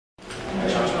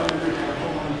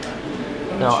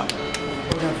No.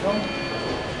 We're gonna film?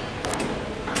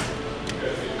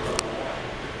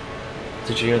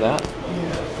 Did you hear that? Yeah.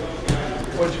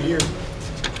 What'd you hear?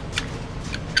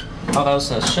 Oh, that was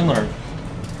Schindler.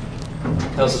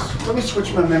 That was. Let me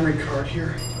switch my memory card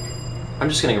here. I'm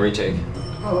just getting a retake.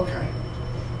 Oh, okay.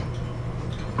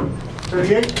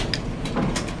 38?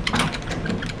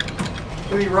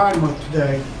 Who are you riding with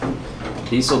today?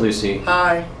 Diesel Lucy.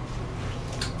 Hi.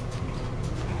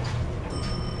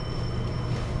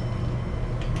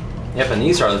 Yep, and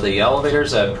these are the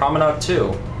elevators at Promenade II,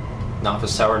 an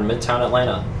office tower in Midtown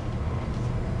Atlanta.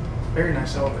 Very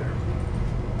nice elevator.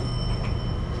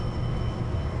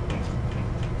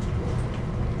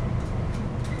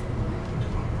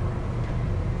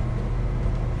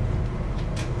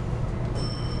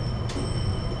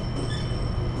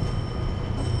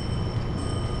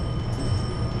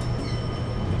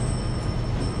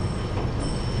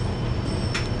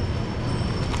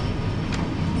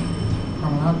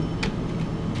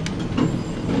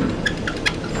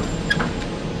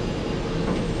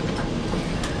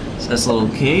 So this little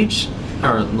cage,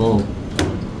 or little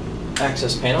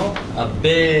access panel, a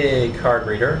big card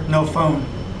reader. No phone.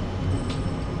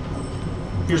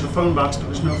 Here's the phone box, but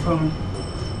there's no phone.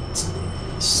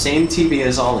 Same TV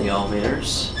as all the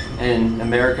elevators in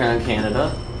America and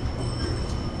Canada.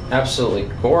 Absolutely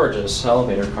gorgeous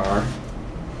elevator car.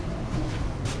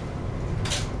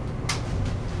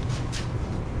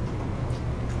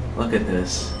 Look at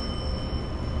this.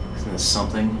 Isn't this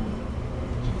something?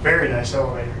 Very nice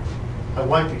elevator. I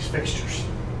like these fixtures.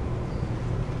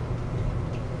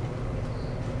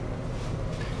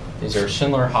 These are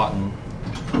Schindler-Haughton.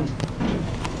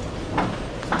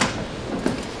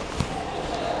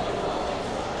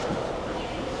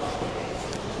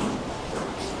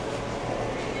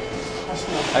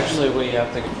 Actually,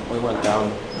 we went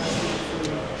down.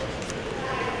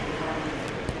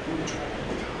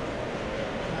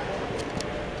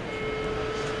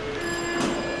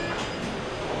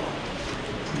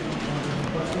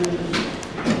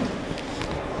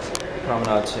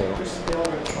 Promenade II.